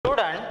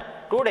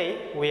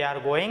Today we are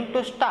going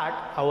to start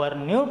our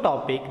new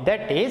topic,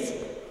 that is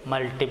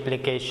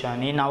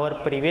multiplication. In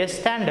our previous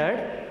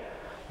standard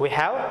we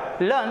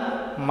have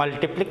learned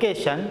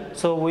multiplication,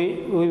 so we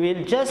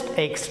will just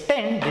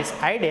extend this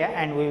idea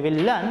and we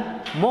will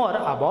learn more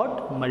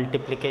about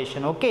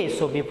multiplication. Okay,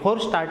 so before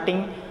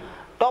starting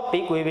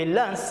topic we will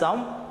learn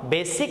some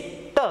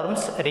basic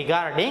terms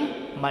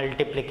regarding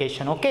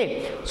multiplication.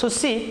 Okay, so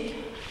see,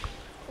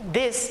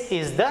 this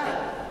is the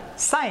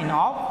sign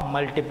of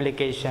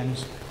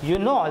multiplications. You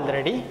know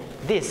already,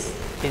 this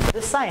is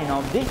the sign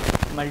of the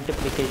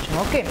multiplication.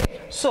 Okay,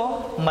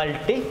 so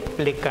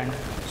multiplicand.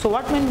 So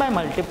what mean by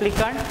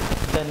multiplicand?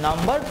 The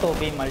number to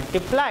be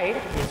multiplied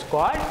is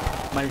called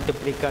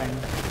multiplicand.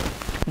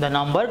 The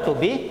number to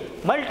be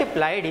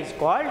multiplied is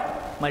called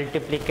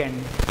multiplicand.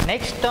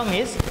 Next term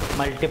is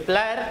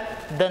multiplier.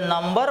 The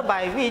number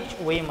by which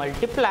we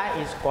multiply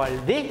is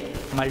called the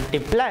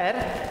multiplier,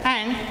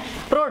 and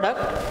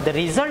product, the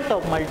result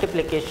of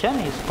multiplication,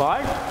 is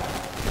called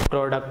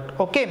product.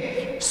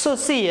 Okay, so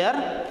see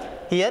here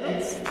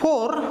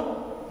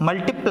 4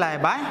 multiply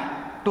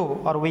by 2,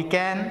 or we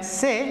can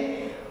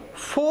say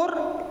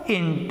 4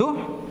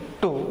 into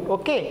 2.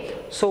 Okay,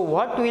 so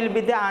what will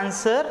be the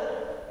answer?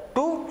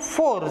 2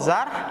 4s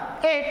are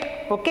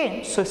 8.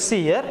 Okay, so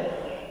see here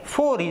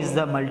 4 is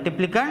the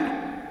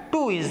multiplicand,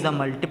 2 is the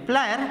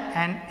multiplier,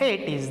 and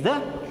 8 is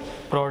the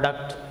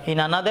product. In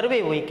another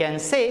way we can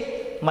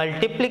say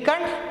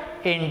multiplicand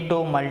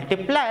into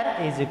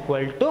multiplier is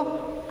equal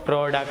to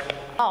product.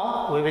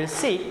 Now we will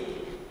see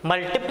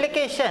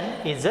multiplication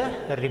is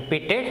a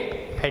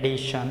repeated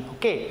addition.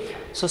 Okay,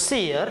 so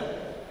see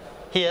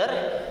here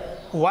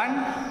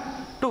 1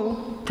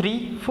 2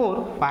 3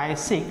 4 5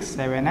 6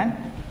 7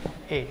 and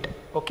 8.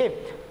 Okay,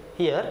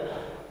 here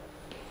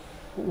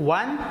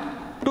 1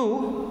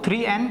 2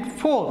 3 and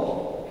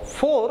 4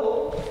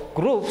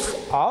 groups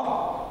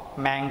of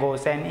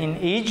mangoes, and in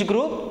each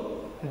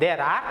group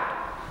there are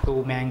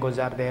 2 mangoes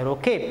are there.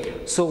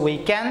 Okay, so we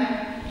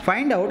can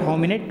find out how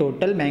many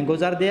total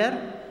mangoes are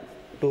there.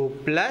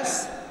 2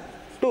 plus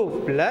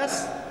 2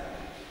 plus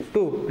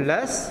 2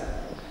 plus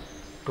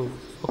 2.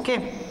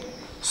 Okay,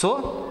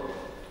 so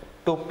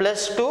 2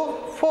 plus 2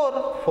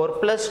 4, 4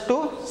 plus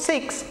 2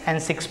 6,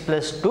 and 6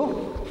 plus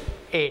 2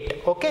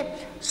 8. Okay,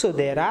 so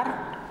there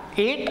are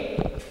 8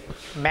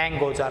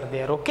 mangoes are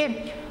there.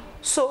 Okay,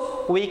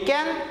 so we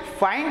can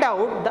find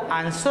out the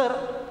answer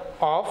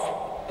of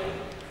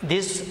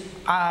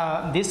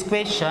this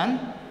question.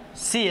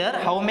 See here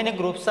how many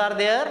groups are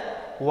there?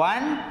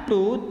 1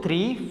 2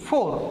 3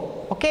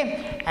 4.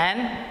 Okay,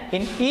 and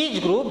in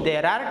each group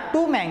there are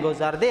 2 mangoes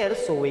are there,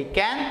 so we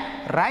can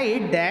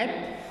write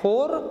that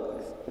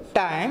 4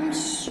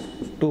 times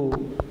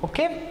 2.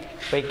 Okay,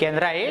 we can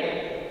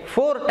write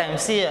 4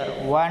 times here,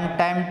 1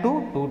 times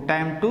 2, 2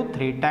 times 2,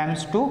 3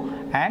 times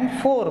 2,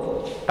 and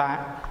 4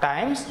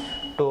 times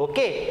 2.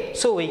 Okay,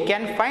 so we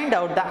can find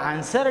out the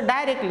answer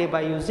directly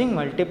by using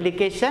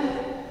multiplication.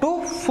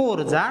 2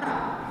 4s are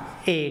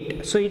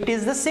 8. So it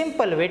is the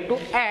simple way to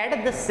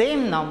add the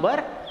same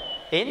number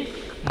in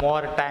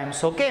more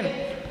times.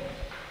 Okay,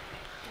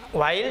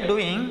 while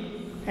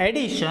doing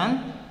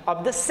addition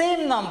of the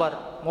same number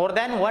more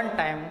than one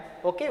time,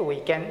 okay,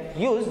 we can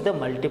use the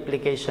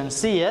multiplication.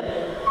 See here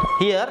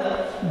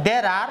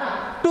there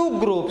are 2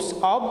 groups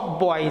of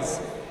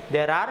boys.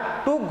 There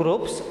are 2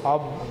 groups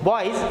of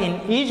boys. In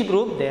each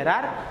group there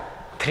are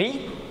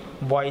 3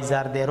 boys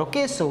are there.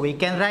 Okay, so we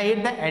can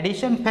write the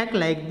addition fact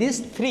like this: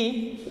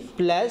 3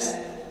 plus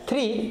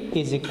 3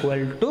 is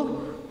equal to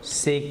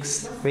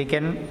 6. We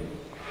can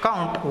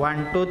count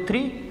 1 2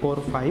 3 4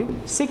 5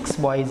 6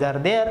 boys are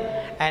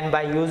there, and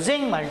by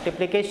using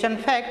multiplication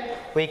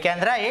fact we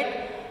can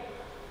write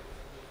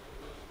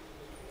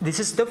this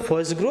is the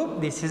first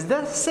group, this is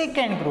the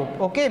second group.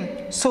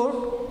 Okay,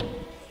 so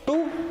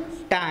 2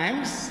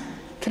 times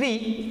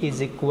 3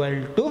 is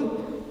equal to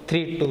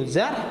 3 2s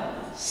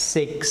are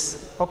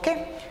 6.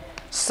 Okay,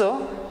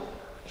 so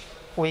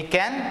we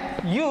can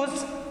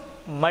use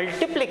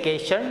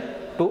multiplication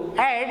to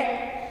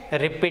add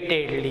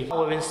repeatedly.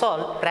 We will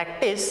solve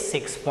practice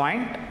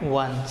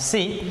 6.1.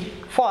 See,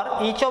 for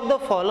each of the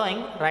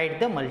following write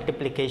the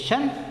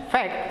multiplication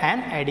fact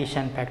and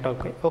addition fact.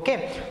 Okay,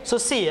 so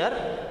see here,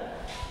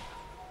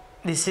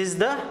 this is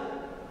the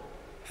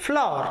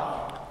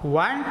flower.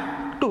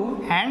 1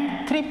 2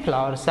 and 3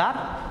 flowers are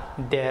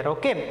there.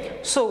 Okay,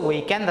 so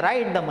we can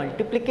write the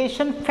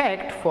multiplication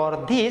fact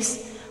for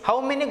this. How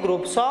many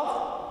groups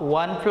of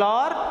 1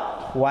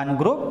 flower? 1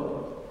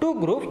 group, 2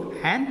 groups,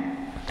 and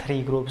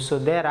 3 groups. So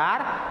there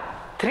are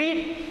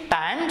 3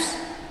 times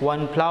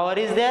 1 flower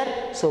is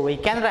there, so we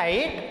can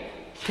write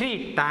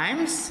 3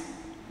 times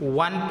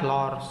 1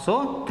 flower.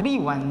 So 3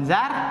 1s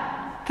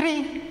are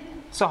 3.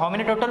 So how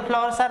many total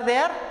flowers are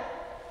there?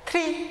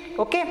 3.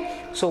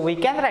 Okay, so we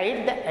can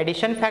write the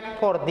addition fact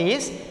for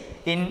this.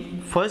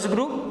 In first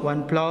group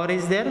 1 flower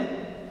is there,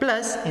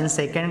 plus in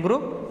second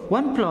group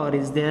 1 flower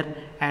is there,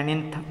 and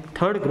in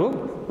third group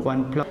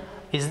 1 flower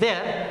is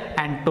there,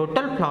 and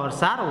total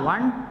flowers are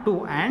 1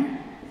 2 and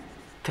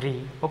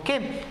 3.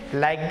 Okay,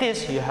 like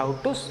this you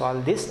have to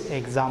solve this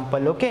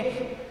example.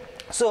 Okay,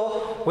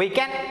 so we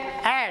can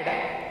add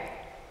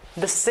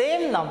the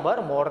same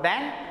number more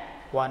than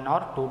 1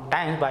 or 2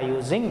 times by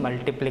using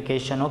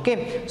multiplication.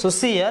 Okay, so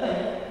see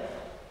here,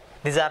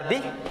 these are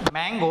the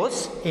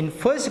mangoes. In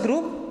first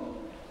group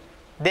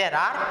there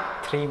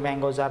are 3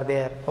 mangoes are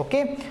there.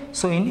 Okay,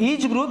 so in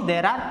each group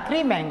there are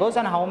 3 mangoes,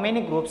 and how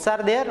many groups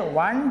are there?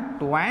 1,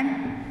 2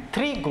 and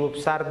 3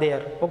 groups are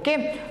there.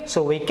 Okay,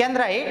 so we can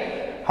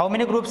write how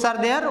many groups are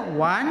there?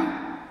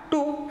 1,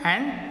 2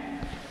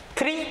 and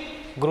 3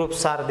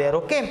 groups are there.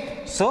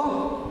 Okay,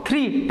 so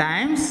 3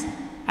 times,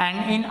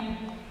 and in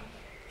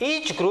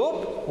each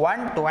group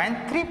 1, 2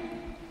 and 3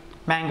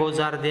 mangoes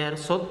are there.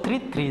 So 3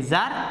 3s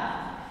are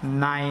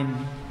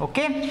 9.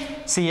 Okay,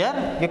 see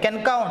here you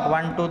can count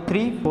 1, 2,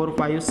 3, 4,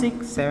 5,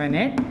 6, 7,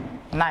 8,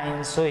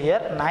 9. So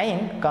here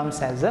 9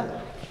 comes as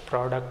a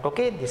product.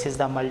 Okay, this is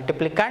the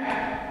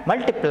multiplicand,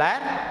 multiplier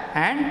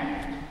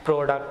and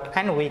product,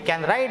 and we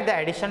can write the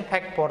addition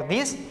fact for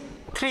this.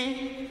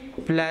 3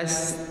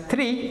 plus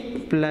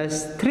 3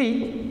 plus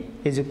 3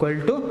 is equal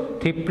to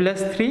 3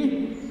 plus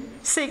 3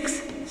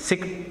 6,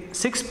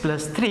 6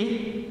 plus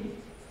 3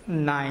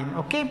 9.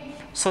 Okay,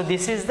 so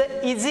this is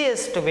the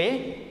easiest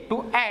way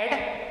to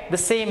add the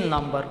same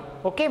number.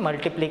 Okay,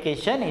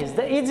 multiplication is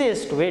the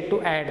easiest way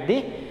to add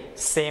the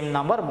same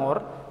number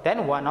more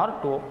than 1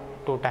 or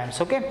 2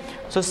 times. Okay,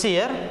 so see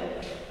here,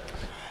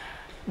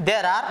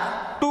 there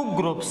are 2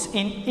 groups.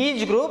 In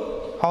each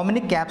group how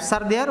many caps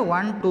are there?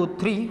 1, 2,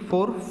 3,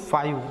 4,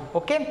 5.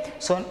 Okay,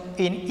 so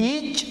in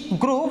each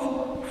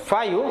group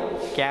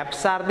 5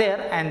 caps are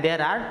there, and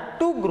there are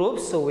 2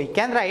 groups, so we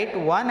can write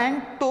 1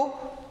 and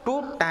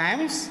 2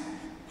 times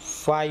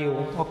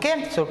 5.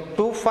 Okay, so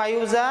 2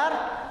 5s are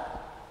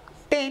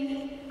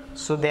 10,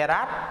 so there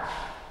are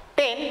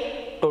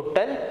 10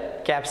 total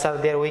caps are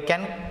there. We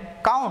can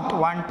count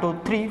 1, 2,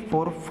 3,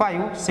 4,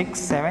 5, 6,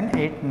 7,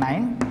 8,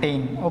 9,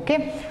 10.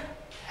 Okay,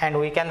 and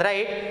we can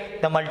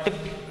write the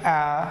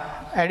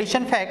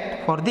addition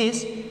fact for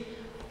this.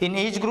 In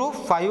each group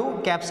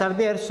 5 caps are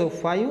there, so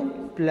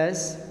 5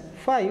 plus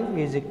 5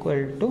 is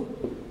equal to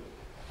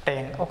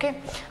 10. Okay,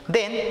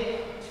 then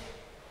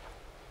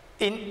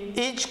in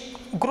each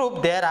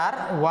group there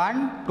are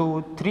 1,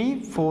 2,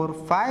 3, 4,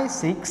 5,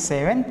 6,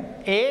 7,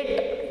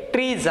 8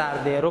 trees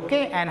are there.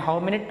 Okay, and how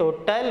many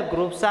total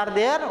groups are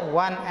there?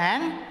 1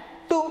 and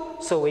 2.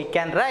 So we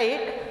can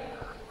write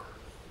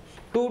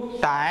 2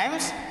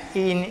 times,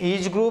 in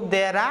each group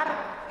there are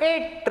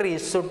 8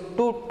 trees, so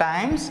 2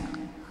 times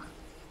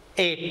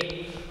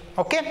 8.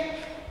 Okay,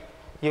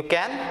 you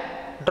can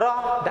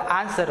draw the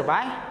answer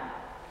by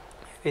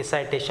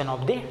recitation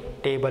of the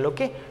table.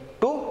 Okay,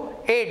 2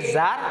 8s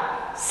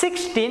are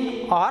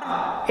 16 or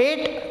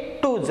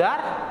 8 2s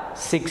are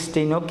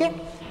 16. Okay,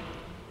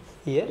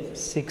 here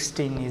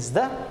 16 is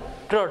the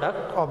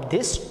product of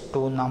these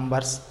 2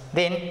 numbers.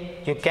 Then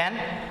you can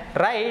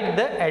write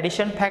the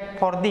addition fact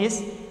for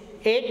this.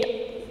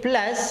 8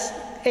 plus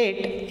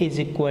 8 is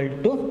equal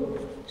to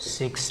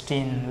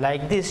 16.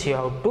 Like this you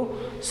have to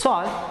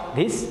solve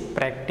this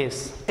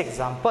practice.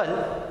 Example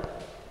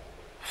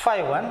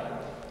 5.1.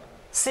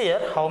 See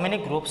here how many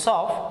groups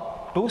of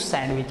 2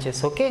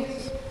 sandwiches. Okay,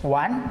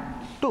 1,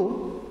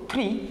 2,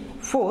 3,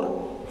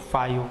 4,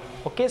 5.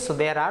 Okay, so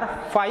there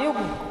are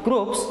 5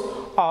 groups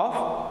of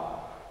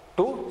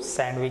 2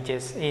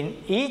 sandwiches. In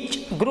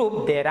each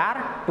group there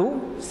are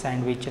 2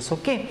 sandwiches.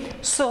 Okay,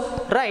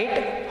 so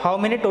write how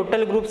many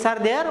total groups are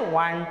there?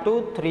 1,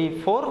 2,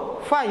 3,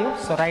 4, 5.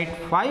 So write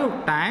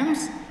 5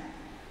 times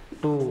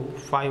 2,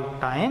 5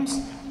 times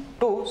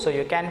 2. So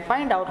you can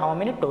find out how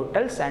many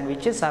total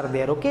sandwiches are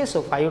there. Okay,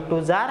 so 5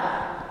 2s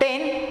are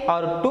 10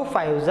 or 2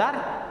 5s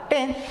are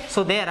 10.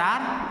 So there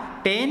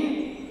are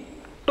 10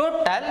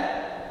 total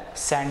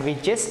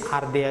sandwiches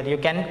are there. You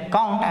can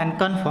count and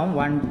confirm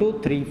 1, 2,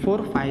 3,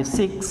 4, 5,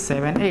 6,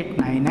 7, 8,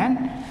 9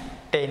 and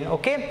 10.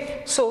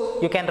 Okay, so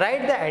you can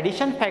write the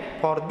addition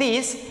fact for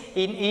this.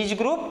 In each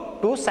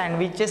group 2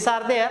 sandwiches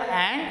are there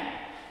and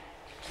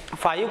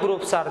 5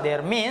 groups are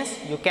there, means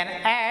you can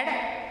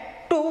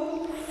add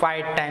 2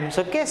 5 times.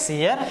 Okay, see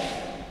here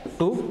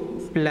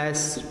 2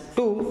 plus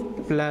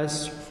 2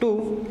 plus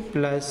 2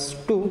 plus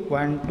 2,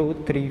 1,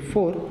 2, 3,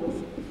 4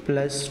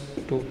 plus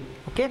 2.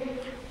 Okay,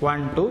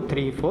 1, 2,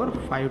 3, 4,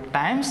 5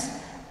 times,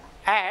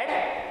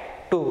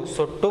 add 2.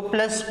 So 2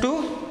 plus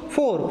 2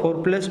 4,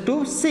 4 plus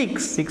 2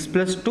 6, 6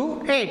 plus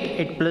 2 8,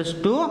 8 plus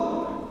 2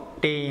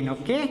 10.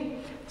 Okay,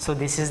 so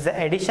this is the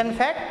addition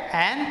fact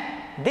and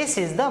this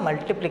is the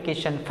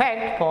multiplication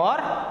fact for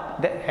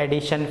the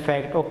addition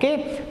fact.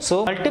 Okay,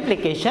 so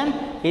multiplication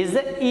is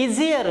the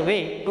easier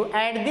way to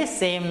add the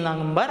same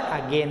number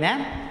again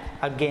and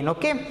again.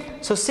 Okay,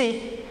 so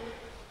see,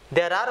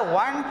 there are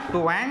 1,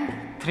 2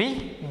 and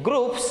 3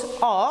 groups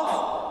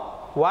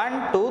of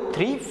 1, 2,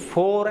 3,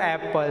 4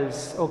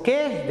 apples.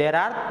 Okay, there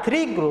are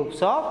 3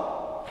 groups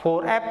of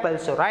 4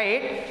 apples. So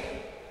write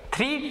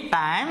 3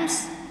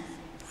 times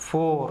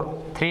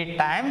 4, 3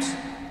 times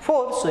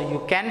 4. So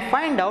you can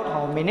find out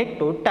how many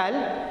total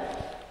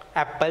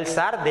apples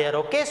are there.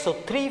 Okay, so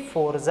 3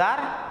 4s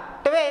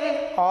are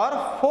 12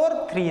 or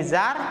 4 3s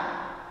are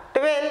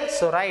 12.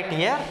 So write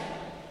here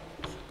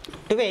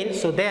 12.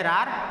 So there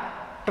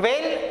are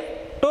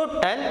 12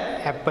 total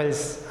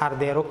apples are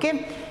there.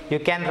 Okay, you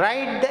can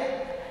write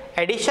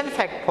the addition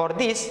fact for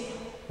this.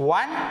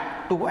 1,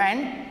 2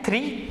 and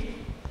 3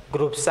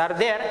 groups are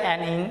there,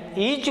 and in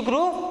each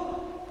group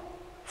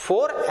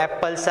 4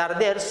 apples are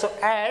there. So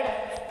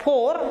add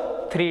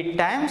 4 3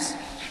 times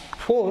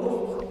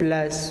 4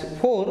 plus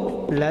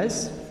 4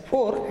 plus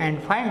 4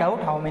 and find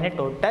out how many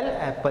total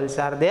apples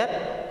are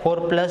there.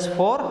 4 plus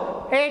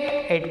 4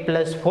 8, 8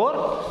 plus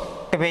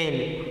 4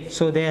 12.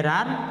 So there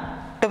are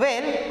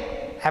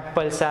 12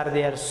 apples are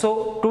there.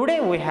 So today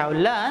we have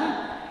learned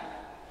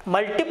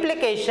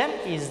multiplication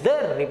is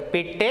the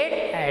repeated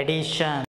addition.